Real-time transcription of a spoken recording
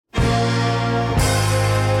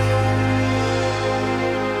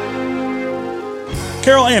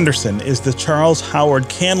Carol Anderson is the Charles Howard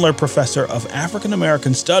Candler Professor of African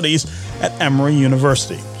American Studies at Emory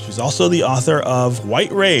University. She's also the author of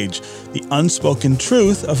White Rage, The Unspoken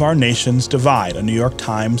Truth of Our Nation's Divide, a New York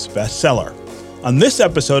Times bestseller. On this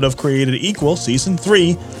episode of Created Equal, Season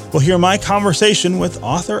 3, we'll hear my conversation with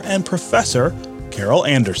author and professor Carol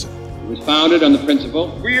Anderson. It was founded on the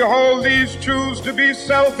principle, we hold these truths to be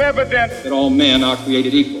self-evident, that all men are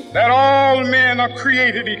created equal. that all men are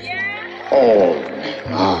created equal. All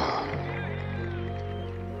men are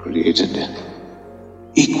created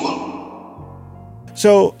equal.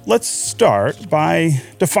 So let's start by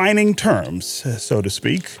defining terms, so to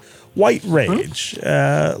speak. White rage.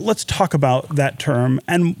 Let's talk about that term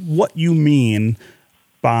and what you mean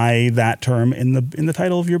by that term in the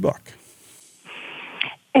title of your book.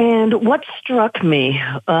 And what struck me,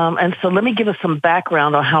 and so let me give us some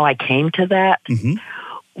background on how I came to that,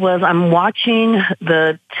 was I'm watching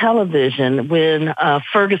the television when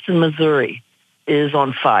Ferguson, Missouri is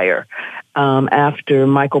on fire after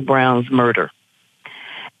Michael Brown's murder.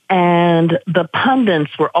 And the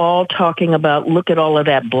pundits were all talking about, look at all of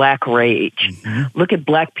that black rage. Look at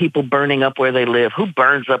black people burning up where they live. Who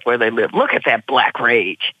burns up where they live? Look at that black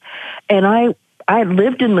rage. And I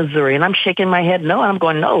lived in Missouri, and I'm shaking my head no, and I'm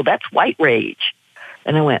going, no, that's white rage.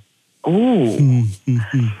 And I went, ooh.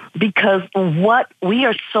 Because what we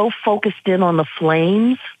are so focused in on the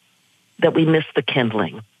flames that we miss the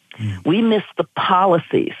kindling. We miss the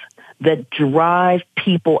policies that drive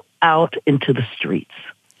people out into the streets.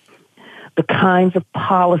 The kinds of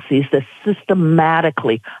policies that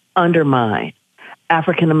systematically undermine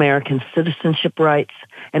African American citizenship rights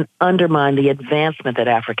and undermine the advancement that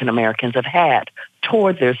African Americans have had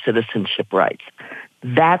toward their citizenship rights.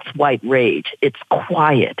 That's white rage. It's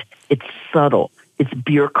quiet. It's subtle. It's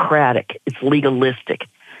bureaucratic. It's legalistic.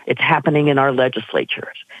 It's happening in our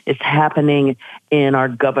legislatures. It's happening in our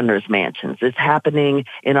governor's mansions. It's happening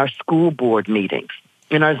in our school board meetings,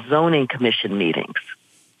 in our zoning commission meetings.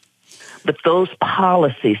 But those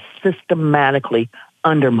policies systematically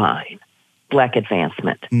undermine black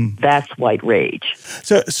advancement. That's white rage.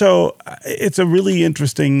 So it's a really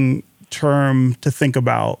interesting term to think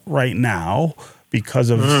about right now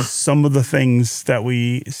because of some of the things that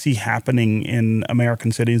we see happening in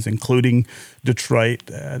American cities, including Detroit,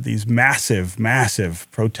 these massive, massive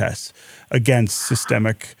protests against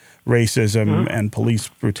systemic racism and police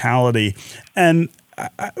brutality. And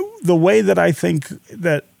the way that I think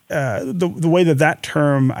that the way that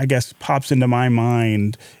term, I guess, pops into my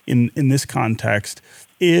mind in this context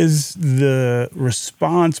is the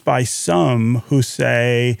response by some who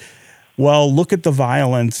say, well, look at the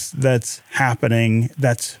violence that's happening,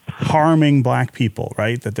 that's harming black people,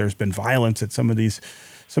 right? That there's been violence at some of these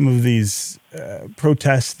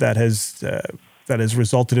protests that has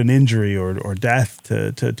resulted in injury or death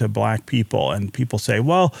to black people. And people say,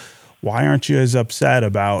 well, why aren't you as upset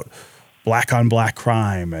about black on black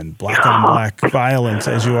crime and black on black violence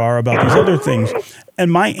as you are about these other things?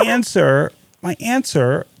 And my answer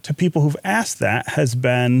to people who've asked that has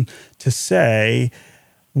been to say,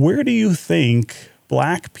 where do you think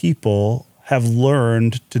black people have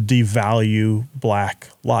learned to devalue black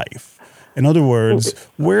life? In other words,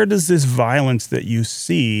 where does this violence that you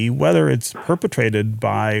see, whether it's perpetrated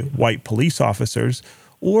by white police officers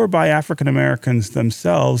or by African Americans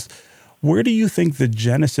themselves, where do you think the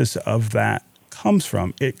genesis of that comes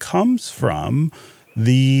from? It comes from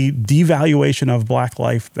the devaluation of black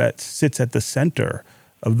life that sits at the center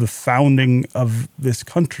of the founding of this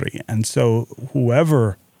country. And so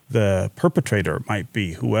whoever the perpetrator might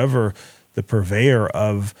be, whoever the purveyor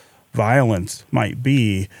of violence might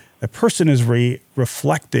be, the person is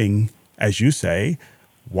reflecting, as you say,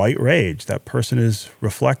 white rage. That person is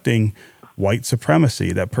reflecting white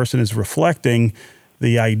supremacy. That person is reflecting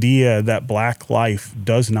the idea that black life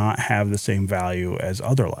does not have the same value as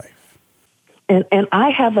other life. And I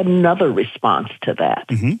have another response to that.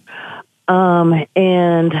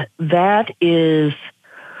 And that is,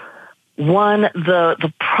 one,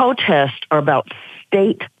 the protests are about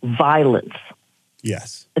state violence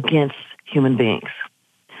against human beings,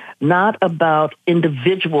 not about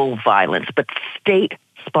individual violence, but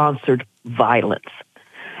state-sponsored violence.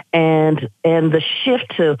 And the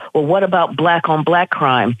shift to, well, what about black on black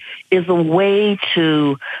crime is a way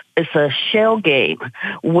to, it's a shell game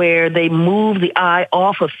where they move the eye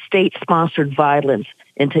off of state-sponsored violence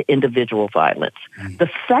into individual violence. The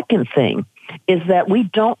second thing is that we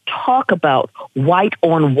don't talk about white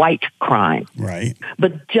on white crime. Right.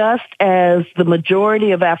 But just as the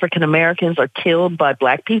majority of African Americans are killed by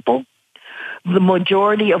black people, the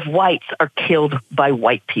majority of whites are killed by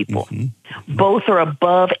white people. Both are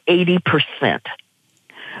above 80%.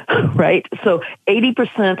 right? So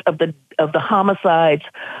 80% of the homicides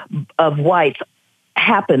of whites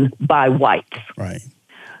happen by whites. Right.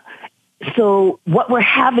 So what we're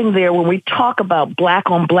having there when we talk about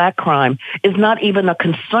black on black crime is not even a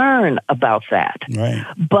concern about that, Right.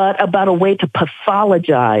 but about a way to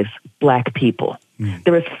pathologize black people.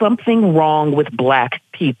 There is something wrong with black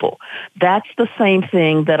people. That's the same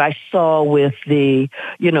thing that I saw with the,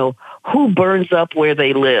 who burns up where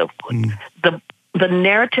they live. The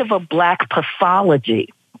narrative of black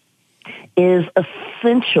pathology is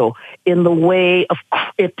essential in the way of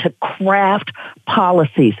it to craft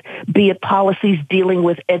policies, be it policies dealing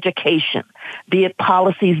with education, be it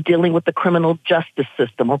policies dealing with the criminal justice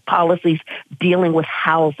system, or policies dealing with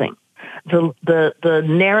housing. The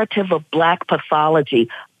narrative of black pathology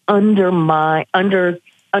undergirds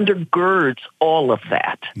all of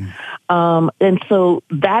that. And so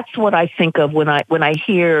that's what I think of when I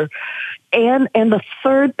hear, and the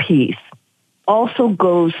third piece also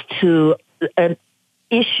goes to an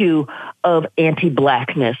issue of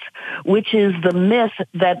anti-blackness, which is the myth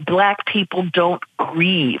that black people don't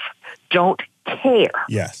grieve, don't care.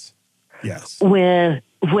 Yes. When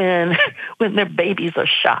their babies are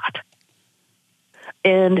shot.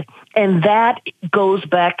 And that goes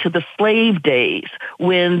back to the slave days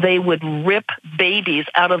when they would rip babies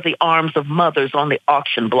out of the arms of mothers on the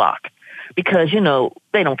auction block because,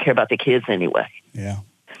 they don't care about the kids anyway. Yeah.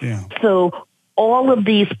 So all of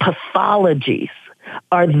these pathologies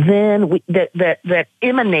are then that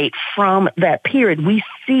emanate from that period. We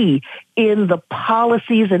see in the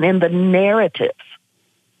policies and in the narratives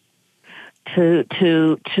to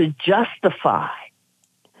justify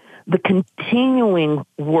the continuing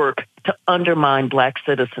work to undermine black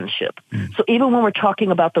citizenship. So even when we're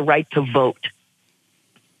talking about the right to vote,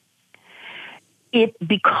 it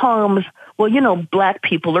becomes, black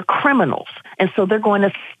people are criminals, and so they're going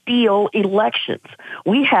to steal elections.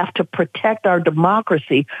 We have to protect our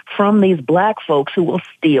democracy from these black folks who will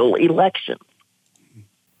steal elections.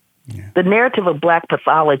 Yeah. The narrative of black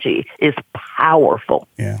pathology is powerful.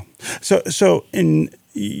 Yeah. So in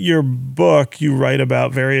your book, you write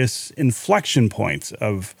about various inflection points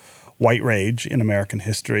of white rage in American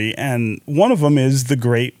history, and one of them is the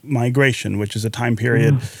Great Migration, which is a time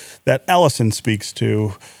period that Ellison speaks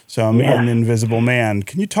to some in Invisible Man.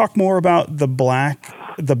 Can you talk more about the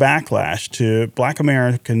backlash to black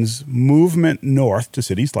Americans' movement north to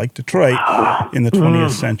cities like Detroit in the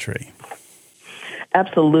 20th century?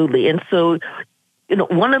 Absolutely. And so,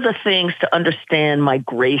 one of the things to understand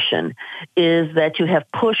migration is that you have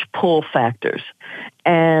push-pull factors.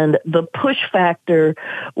 And the push factor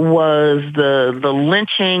was the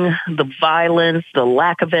lynching, the violence, the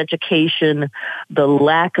lack of education, the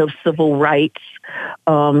lack of civil rights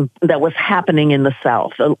that was happening in the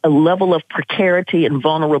South, a level of precarity and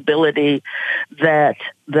vulnerability that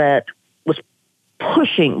was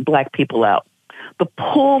pushing black people out. The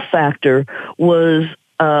pull factor was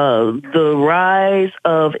the rise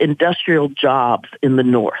of industrial jobs in the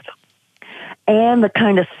North. And the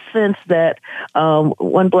kind of sense that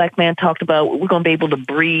one black man talked about, we're going to be able to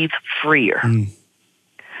breathe freer.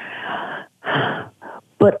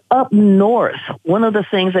 But up north, one of the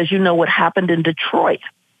things, as you know, what happened in Detroit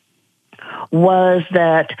was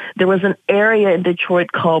that there was an area in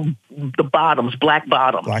Detroit called the Bottoms, Black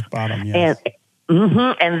Bottom. Black Bottom, yes.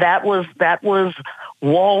 And that was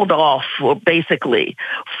walled off, basically,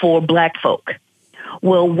 for black folk.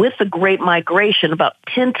 Well, with the Great Migration, about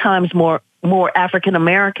 10 times more African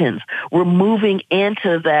Americans were moving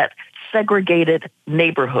into that segregated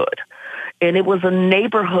neighborhood. And it was a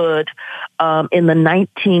neighborhood in the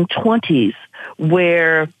 1920s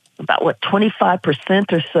where about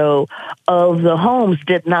 25% or so of the homes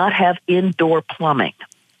did not have indoor plumbing.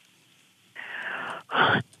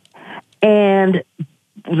 And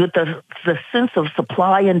with the sense of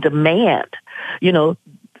supply and demand,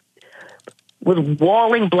 was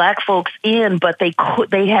walling black folks in, but they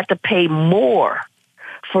had to pay more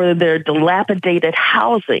for their dilapidated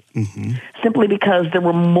housing, simply because there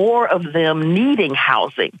were more of them needing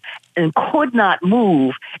housing and could not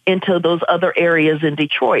move into those other areas in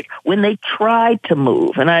Detroit when they tried to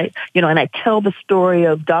move. And I tell the story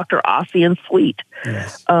of Dr. Ossian Sweet.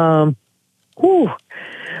 Yes. The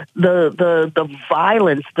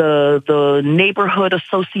violence, the neighborhood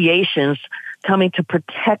associations coming to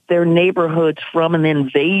protect their neighborhoods from an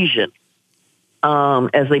invasion,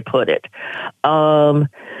 as they put it, to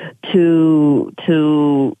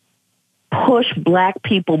push black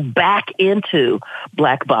people back into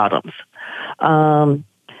Black Bottoms.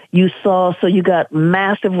 You got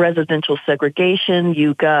massive residential segregation.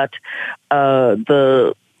 You got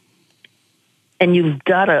the And you've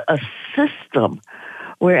got a system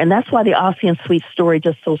where, and that's why the Ossian Sweet story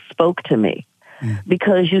just so spoke to me,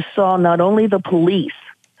 because you saw not only the police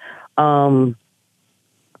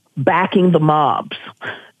backing the mobs,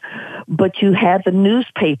 but you had the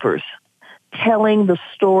newspapers telling the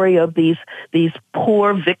story of these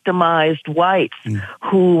poor victimized whites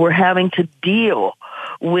who were having to deal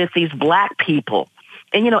with these black people.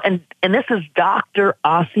 And, and this is Dr.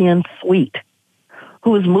 Ossian Sweet,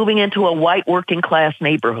 who is moving into a white working class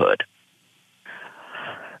neighborhood.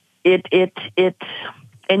 And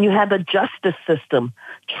you had the justice system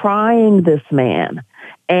trying this man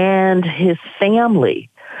and his family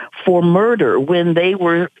for murder when they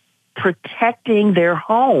were protecting their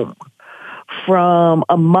home from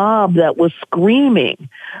a mob that was screaming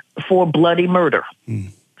for bloody murder.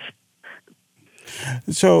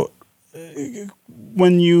 So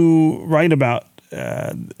when you write about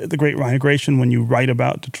the Great Migration, when you write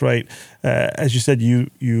about Detroit, as you said,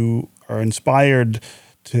 you are inspired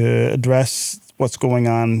to address what's going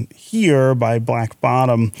on here by Black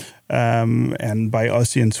Bottom and by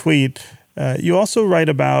Ossian Sweet. You also write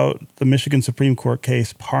about the Michigan Supreme Court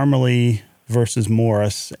case Parmalee versus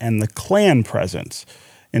Morris and the Klan presence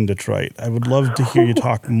in Detroit. I would love to hear you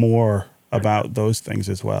talk more about those things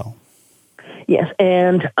as well. Yes,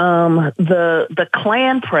 and the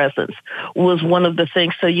Klan presence was one of the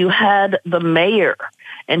things. So you had the mayor,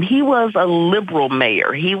 and he was a liberal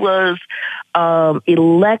mayor. He was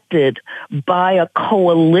elected by a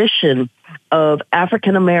coalition of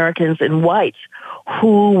African Americans and whites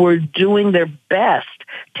who were doing their best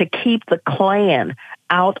to keep the Klan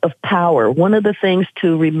out of power. One of the things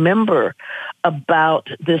to remember about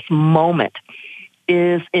this moment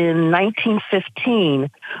is in 1915,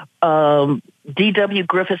 D.W.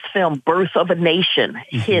 Griffith's film Birth of a Nation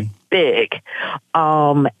hit big,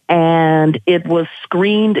 and it was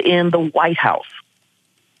screened in the White House.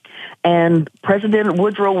 And President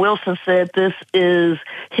Woodrow Wilson said this is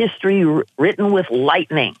history written with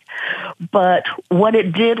lightning. But what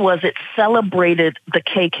it did was it celebrated the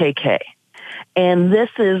KKK. And this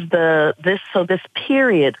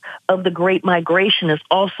period of the Great Migration is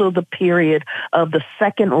also the period of the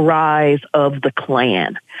second rise of the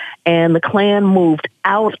Klan. And the Klan moved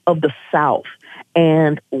out of the South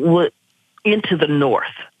and into the North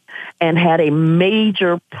and had a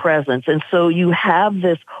major presence. And so you have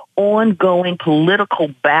this ongoing political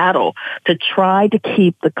battle to try to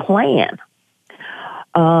keep the Klan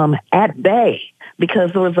at bay,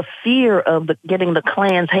 because there was a fear of getting the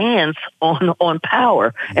Klan's hands on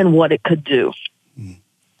power and what it could do.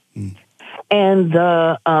 And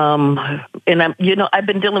I've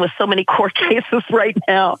been dealing with so many court cases right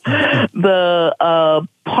now. The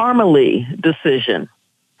Parmalee decision.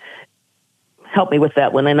 Help me with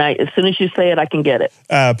that one, and as soon as you say it, I can get it.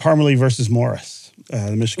 Parmalee versus Morris,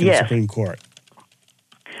 the Michigan Supreme Court.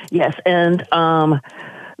 Yes, and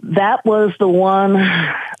that was the one.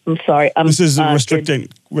 I'm sorry. This is restrictive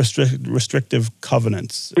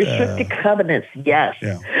covenants. Restrictive covenants. Yes.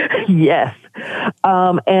 Yeah. Yes.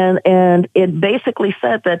 And it basically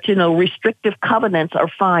said that restrictive covenants are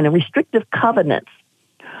fine, and restrictive covenants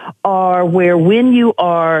are where when you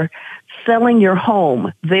are selling your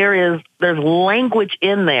home, there's language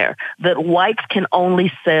in there that whites can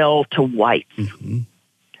only sell to whites,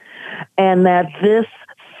 and that this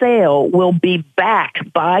sale will be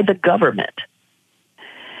backed by the government.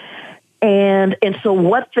 And so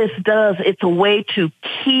what this does, it's a way to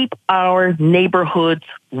keep our neighborhoods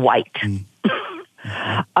white. And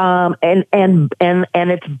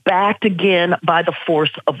it's backed again by the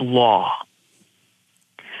force of law.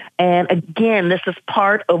 And again, this is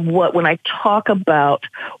part of what, when I talk about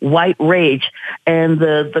white rage and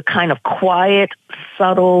the kind of quiet,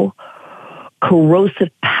 subtle,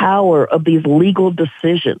 corrosive power of these legal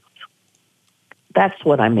decisions, that's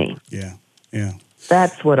what I mean. Yeah, yeah.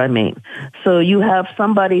 That's what I mean. So you have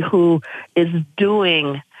somebody who is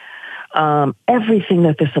doing everything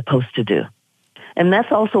that they're supposed to do. And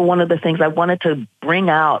that's also one of the things I wanted to bring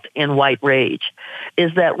out in White Rage,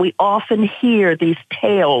 is that we often hear these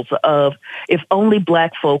tales of if only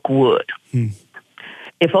black folk would,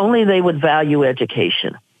 if only they would value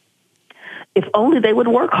education, if only they would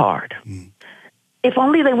work hard, if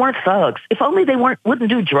only they weren't thugs, if only they wouldn't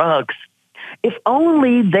do drugs, if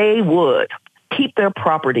only they would keep their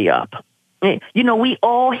property up. We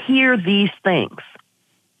all hear these things.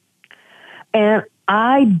 And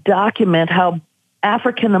I document how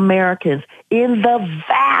African Americans, in the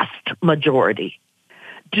vast majority,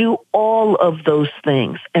 do all of those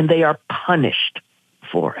things, and they are punished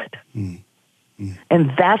for it.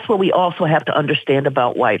 And that's what we also have to understand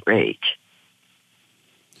about white rage.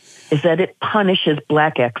 is that it punishes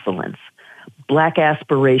Black excellence, Black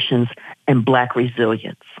aspirations, and Black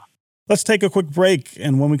resilience. Let's take a quick break,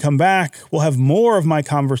 and when we come back, we'll have more of my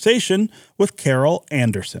conversation with Carol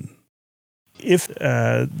Anderson. If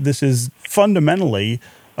this is fundamentally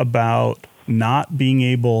about not being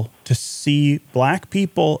able to see Black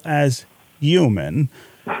people as human,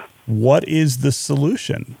 what is the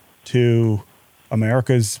solution to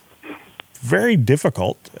America's very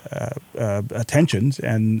difficult tensions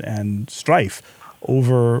and strife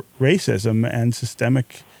over racism and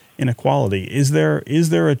systemic inequality? Is there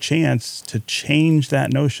a chance to change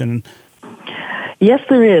that notion? Yes,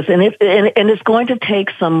 there is, and it's going to take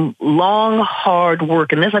some long, hard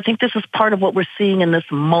work. And I think this is part of what we're seeing in this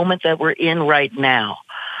moment that we're in right now.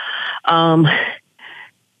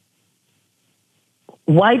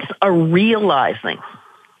 Whites are realizing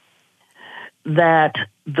that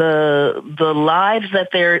the lives that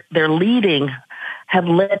they're leading have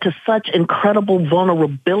led to such incredible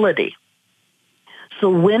vulnerability. So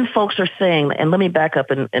when folks are saying, and let me back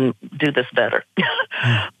up and do this better.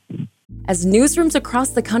 As newsrooms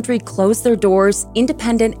across the country close their doors,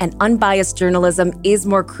 independent and unbiased journalism is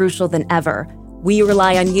more crucial than ever. We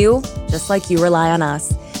rely on you, just like you rely on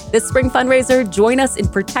us. This spring fundraiser, join us in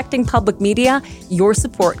protecting public media. Your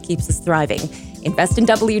support keeps us thriving. Invest in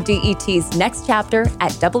WDET's next chapter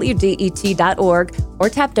at WDET.org or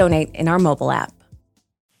tap donate in our mobile app.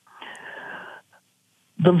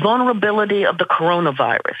 The vulnerability of the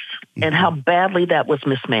coronavirus and how badly that was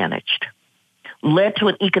mismanaged led to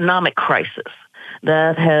an economic crisis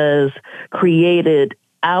that has created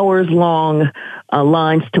hours-long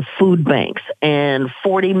lines to food banks and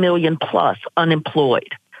 40 million plus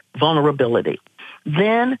unemployed. Vulnerability.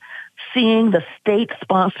 Then seeing the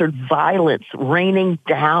state-sponsored violence raining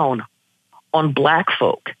down on Black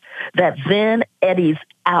folk that then eddies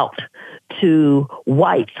out to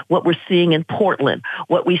whites, what we're seeing in Portland,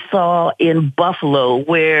 what we saw in Buffalo,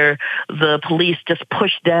 where the police just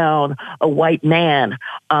pushed down a white man,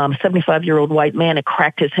 75-year-old white man, and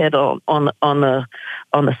cracked his head on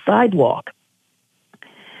the sidewalk.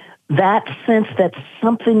 That sense that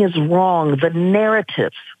something is wrong, the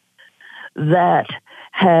narratives that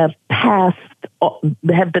have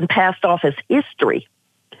been passed off as history,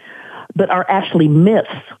 but are actually myths,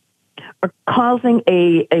 are causing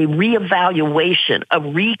a reevaluation, a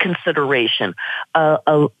reconsideration.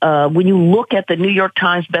 When you look at the New York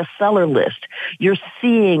Times bestseller list, you're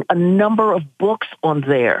seeing a number of books on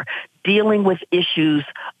there dealing with issues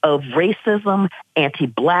of racism,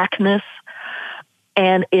 anti-Blackness,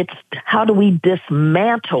 and it's how do we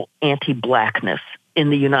dismantle anti-Blackness in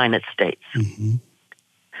the United States. Mm-hmm.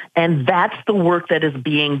 And that's the work that is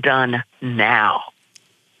being done now.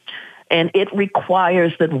 And it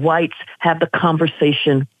requires that whites have the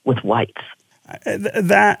conversation with whites.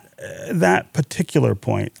 That particular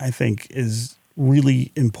point, I think, is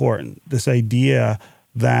really important. This idea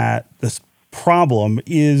that this problem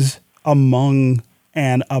is among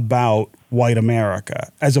and about white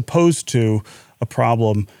America, as opposed to a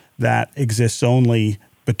problem that exists only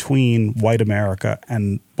between white America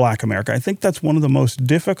and Black America. I think that's one of the most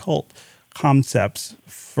difficult concepts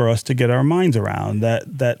for us to get our minds around,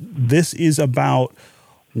 that this is about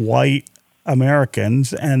white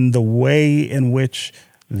Americans and the way in which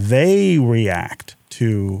they react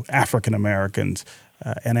to African Americans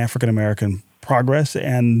and African American progress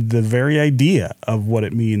and the very idea of what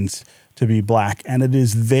it means to be Black. And it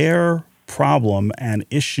is their problem and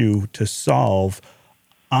issue to solve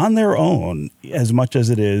on their own as much as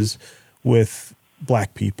it is with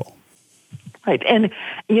Black people. Right. And,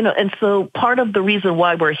 and so part of the reason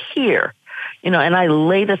why we're here, and I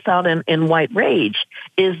lay this out in White Rage,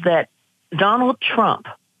 is that Donald Trump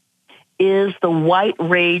is the white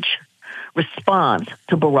rage response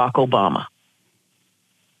to Barack Obama.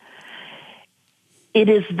 It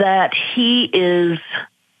is that he is,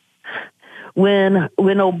 when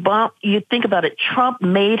Obama, you think about it, Trump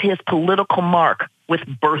made his political mark with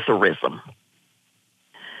birtherism.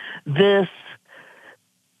 This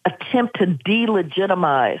attempt to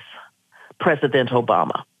delegitimize President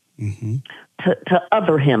Obama, mm-hmm. to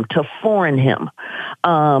other him, to foreign him.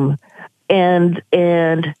 And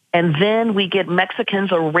then we get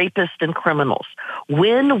Mexicans are rapists and criminals.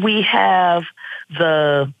 When we have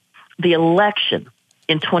the election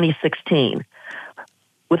in 2016,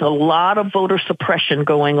 with a lot of voter suppression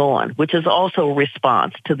going on, which is also a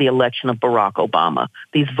response to the election of Barack Obama,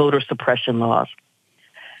 these voter suppression laws.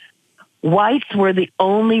 Whites were the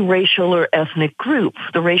only racial or ethnic group,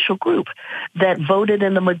 the racial group, that voted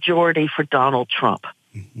in the majority for Donald Trump.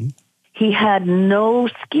 Mm-hmm. He had no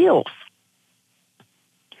skills.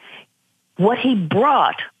 What he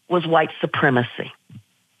brought was white supremacy.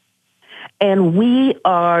 And we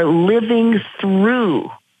are living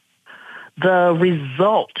through the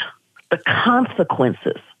result, the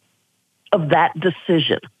consequences of that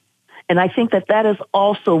decision. And I think that that is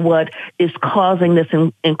also what is causing this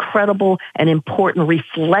incredible and important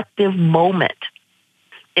reflective moment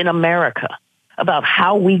in America about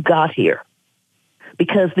how we got here.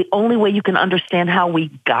 Because the only way you can understand how we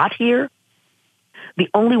got here, the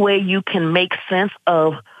only way you can make sense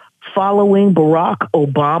of following Barack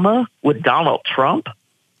Obama with Donald Trump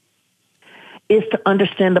is to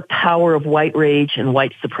understand the power of white rage and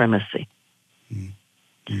white supremacy.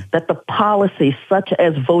 That the policies such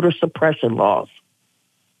as voter suppression laws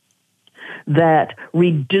that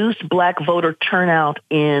reduced black voter turnout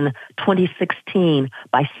in 2016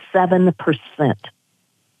 by 7%,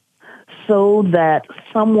 so that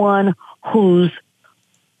someone whose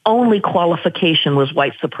only qualification was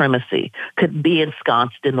white supremacy could be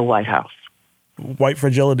ensconced in the White House. White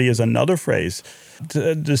fragility is another phrase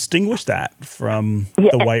to distinguish that from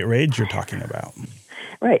the white rage you're talking about.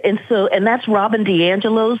 Right. And that's Robin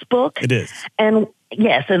DiAngelo's book. It is. And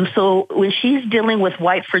yes. And so when she's dealing with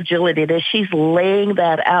white fragility, that she's laying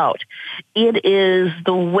that out, it is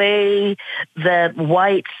the way that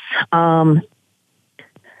whites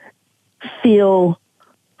feel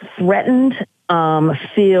threatened,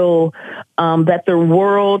 feel that their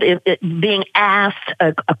world, being asked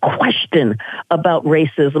a question about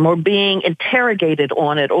racism or being interrogated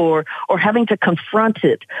on it or having to confront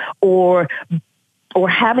it or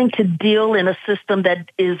having to deal in a system that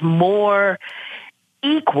is more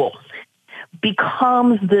equal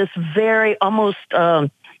becomes this very almost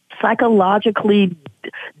psychologically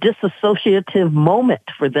disassociative moment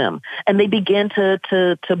for them. And they begin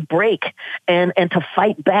to break and to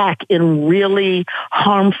fight back in really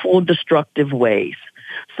harmful, destructive ways.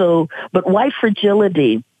 So, but white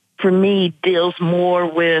fragility for me deals more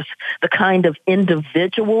with the kind of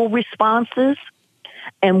individual responses.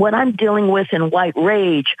 And what I'm dealing with in white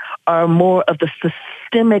rage are more of the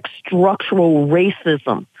systemic structural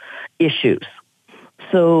racism issues.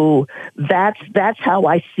 So that's how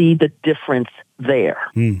I see the difference there.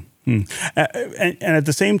 And at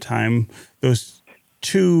the same time, those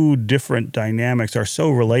two different dynamics are so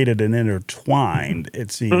related and intertwined,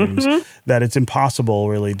 it seems, that it's impossible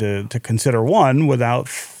really to consider one without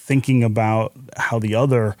thinking about how the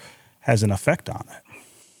other has an effect on it.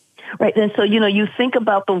 Right. And so, you think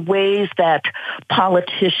about the ways that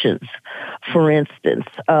politicians, for instance,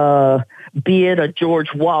 be it a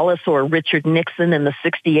George Wallace or a Richard Nixon in the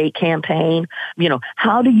 68 campaign,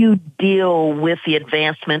 how do you deal with the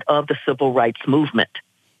advancement of the civil rights movement?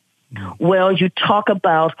 Well, you talk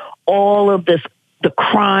about all of this, the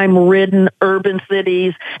crime-ridden urban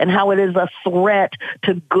cities and how it is a threat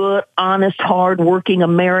to good, honest, hard-working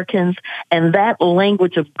Americans. And that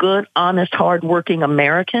language of good, honest, hard-working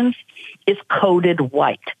Americans is coded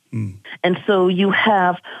white. And so you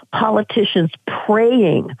have politicians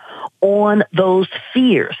preying on those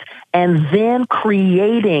fears and then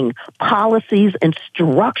creating policies and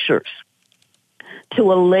structures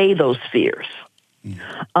to allay those fears.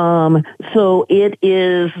 So it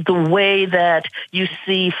is the way that you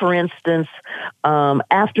see, for instance,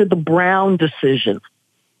 after the Brown decision,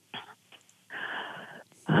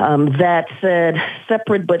 that said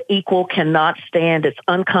separate but equal cannot stand. It's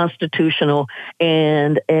unconstitutional,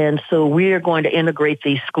 and so we are going to integrate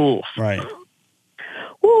these schools. Right.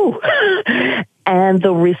 Woo. And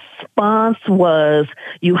the response was,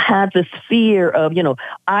 you had this fear of,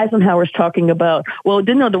 Eisenhower's talking about,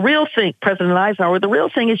 the real thing, President Eisenhower, the real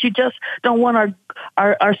thing is you just don't want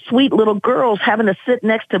our sweet little girls having to sit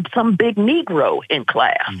next to some big Negro in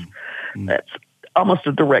class. That's almost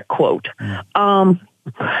a direct quote. And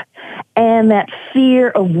that fear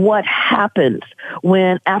of what happens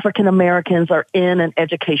when African Americans are in an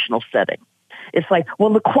educational setting. It's like,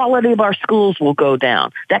 the quality of our schools will go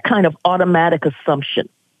down. That kind of automatic assumption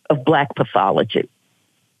of black pathology.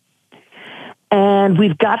 And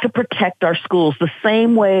we've got to protect our schools the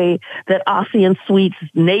same way that Ossian Sweet's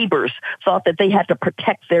neighbors thought that they had to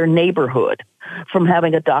protect their neighborhood from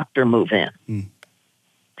having a doctor move in.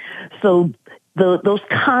 So those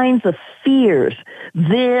kinds of fears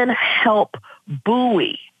then help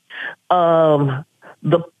buoy the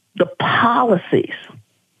policies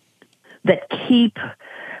that keep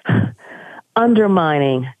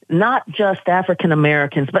undermining not just African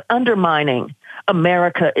Americans, but undermining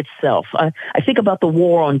America itself. I think about the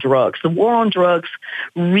war on drugs. The war on drugs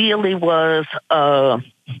really was a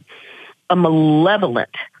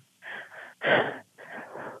malevolent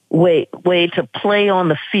way to play on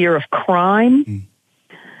the fear of crime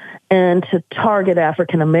and to target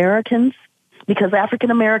African Americans, because African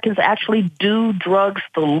Americans actually do drugs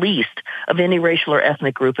the least of any racial or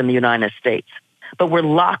ethnic group in the United States. But we're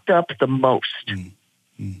locked up the most.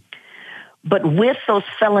 Mm-hmm. But with those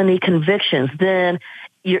felony convictions, then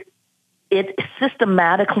it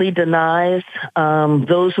systematically denies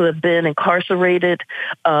those who have been incarcerated,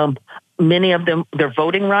 many of them, their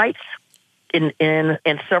voting rights in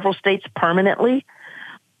several states permanently.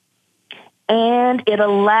 And it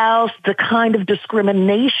allows the kind of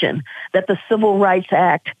discrimination that the Civil Rights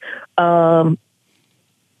Act was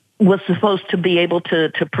supposed to be able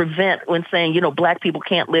to prevent when saying, black people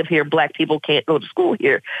can't live here, black people can't go to school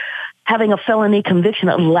here. Having a felony conviction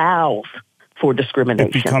allows for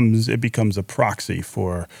discrimination. It becomes a proxy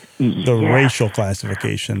for the racial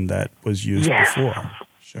classification that was used before.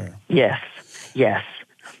 Sure. Yes.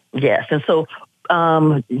 And so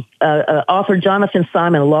author Jonathan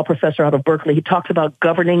Simon, a law professor out of Berkeley, he talks about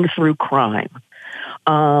governing through crime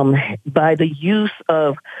by the use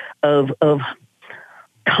of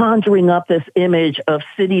conjuring up this image of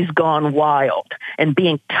cities gone wild and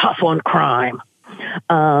being tough on crime,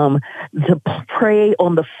 to prey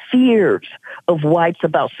on the fears of whites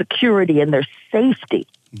about security and their safety.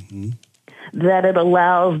 Mm-hmm. That it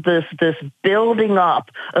allows this building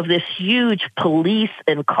up of this huge police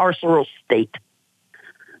and carceral state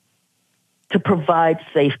to provide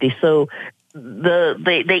safety. So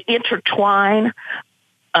they intertwine.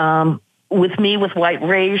 With white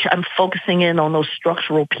rage, I'm focusing in on those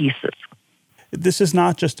structural pieces. This is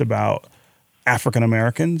not just about African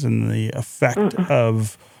Americans and the effect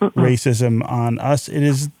of racism on us. It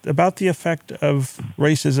is about the effect of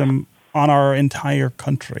racism on our entire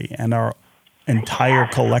country and our entire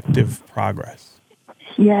collective progress.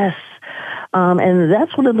 Yes. And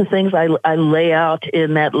that's one of the things I lay out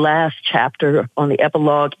in that last chapter on the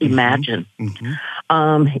epilogue, Imagine.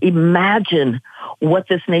 Mm-hmm. Imagine what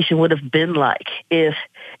this nation would have been like if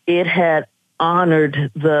it had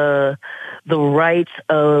honored the rights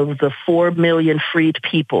of the 4 million freed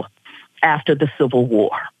people after the Civil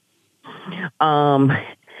War. And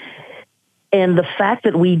the fact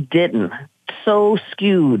that we didn't, so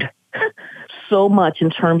skewed so much in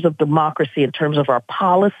terms of democracy, in terms of our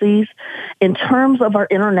policies, in terms of our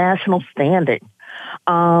international standing,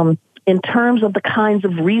 in terms of the kinds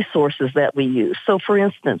of resources that we use. So, for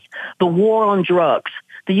instance, the war on drugs.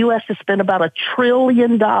 The U.S. has spent about $1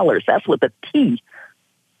 trillion, that's with a T,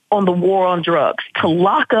 on the war on drugs to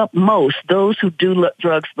lock up those who do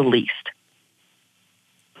drugs the least.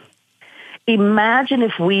 Imagine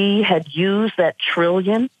if we had used that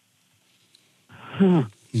trillion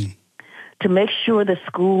to make sure that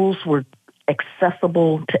schools were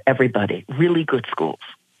accessible to everybody, really good schools.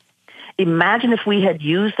 Imagine if we had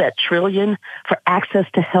used that trillion for access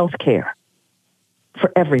to health care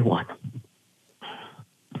for everyone.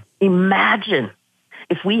 Imagine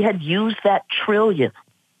if we had used that trillion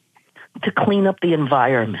to clean up the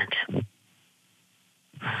environment.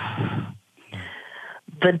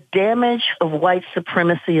 The damage of white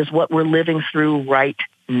supremacy is what we're living through right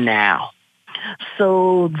now.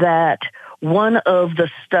 So that one of the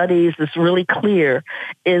studies that's really clear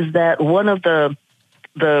is that one of the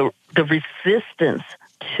resistance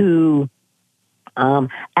to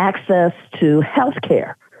access to health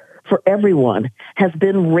care for everyone has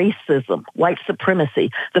been racism, white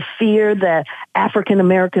supremacy, the fear that African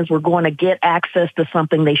Americans were going to get access to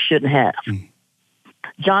something they shouldn't have.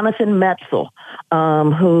 Jonathan Metzl,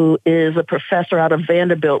 who is a professor out of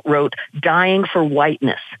Vanderbilt, wrote Dying for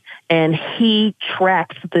Whiteness, and he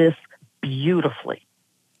tracks this beautifully.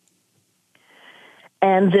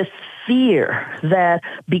 And this fear that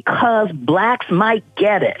because blacks might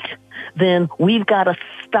get it, then we've got to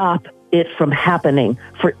stop it from happening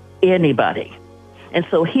for anybody. And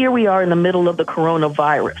so here we are in the middle of the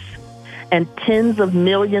coronavirus, and tens of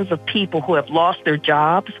millions of people who have lost their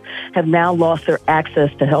jobs have now lost their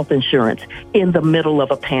access to health insurance in the middle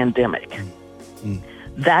of a pandemic.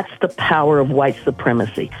 That's the power of white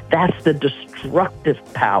supremacy. That's the destructive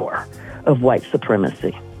power of white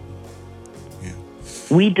supremacy.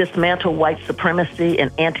 We dismantle white supremacy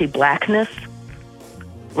and anti-blackness,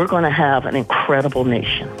 we're going to have an incredible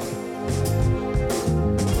nation.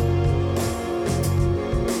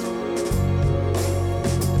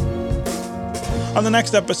 On the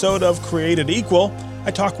next episode of Created Equal,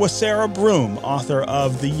 I talk with Sarah Broom, author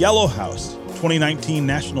of The Yellow House, 2019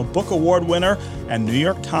 National Book Award winner and New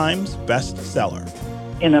York Times bestseller.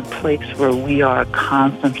 In a place where we are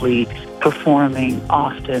constantly performing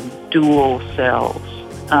often dual selves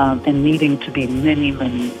and needing to be many,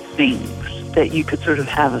 many things, that you could sort of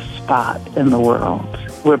have a spot in the world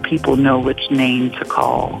where people know which name to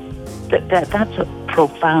call That's a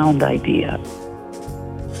profound idea.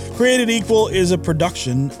 Created Equal is a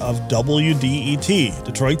production of WDET,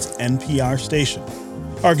 Detroit's NPR station.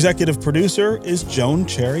 Our executive producer is Joan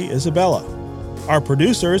Cherry Isabella. Our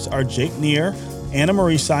producers are Jake Neer, Anna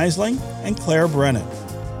Marie Seisling, and Claire Brennan.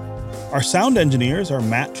 Our sound engineers are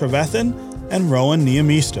Matt Trevethan and Rowan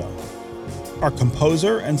Niamisto. Our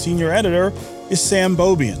composer and senior editor is Sam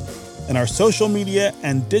Bobian, and our social media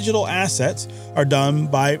and digital assets are done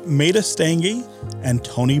by Maida Stange and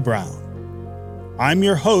Tony Brown. I'm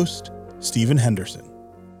your host, Stephen Henderson.